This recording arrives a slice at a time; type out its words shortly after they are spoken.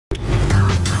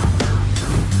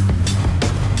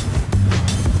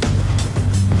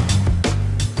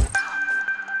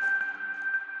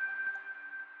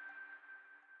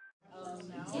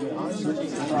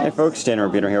folks, Standard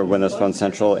Repeater here with Windows Phone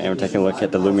Central, and we're taking a look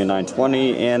at the Lumia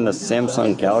 920 and the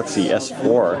Samsung Galaxy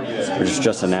S4, which was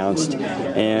just announced.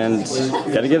 And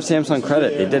gotta give Samsung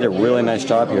credit, they did a really nice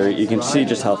job here. You can see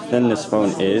just how thin this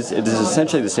phone is. It is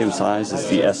essentially the same size as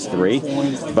the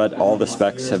S3, but all the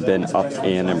specs have been upped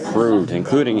and improved,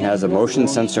 including it has a motion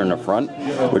sensor in the front,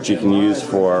 which you can use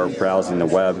for browsing the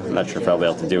web. I'm not sure if I'll be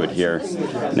able to do it here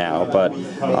now, but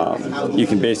you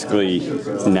can basically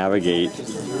navigate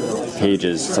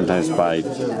pages sometimes by,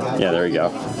 yeah, there you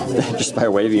go, just by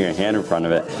waving your hand in front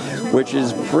of it, which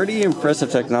is pretty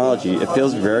impressive technology. It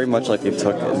feels very much like they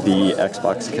took the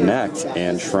Xbox Kinect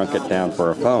and shrunk it down for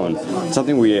a phone,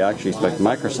 something we actually expect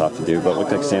Microsoft to do, but it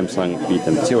looked like Samsung beat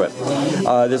them to it.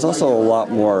 There's also a lot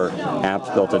more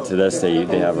apps built into this. They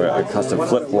have a custom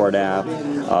Flipboard app.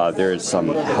 There's some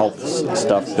health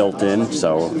stuff built in,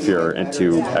 so if you're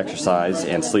into exercise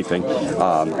and sleeping,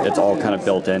 it's all kind of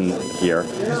built in here.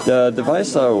 The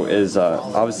device, though, is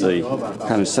obviously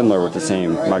kind of similar with the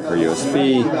same micro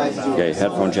USB, okay,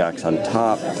 headphone jacks on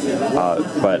top,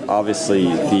 but obviously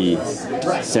the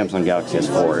Samsung Galaxy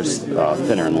S4 is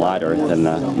thinner and lighter than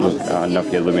the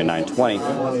Nokia Lumia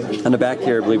 920. On the back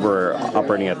here, I believe we're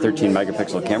operating a 13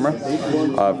 megapixel camera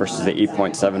versus the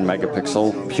 8.7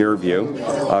 megapixel pure view.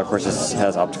 Of course, this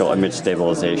has optical image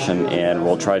stabilization, and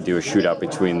we'll try to do a shootout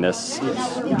between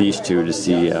these two to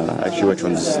see actually which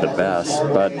one's the best.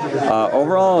 But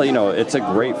overall, you know, it's a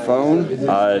great phone.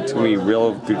 It's going to be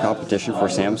real good competition for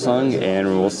Samsung, and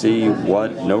we'll see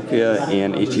what Nokia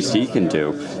and HTC can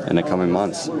do in the coming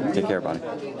months. Take care,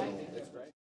 everybody.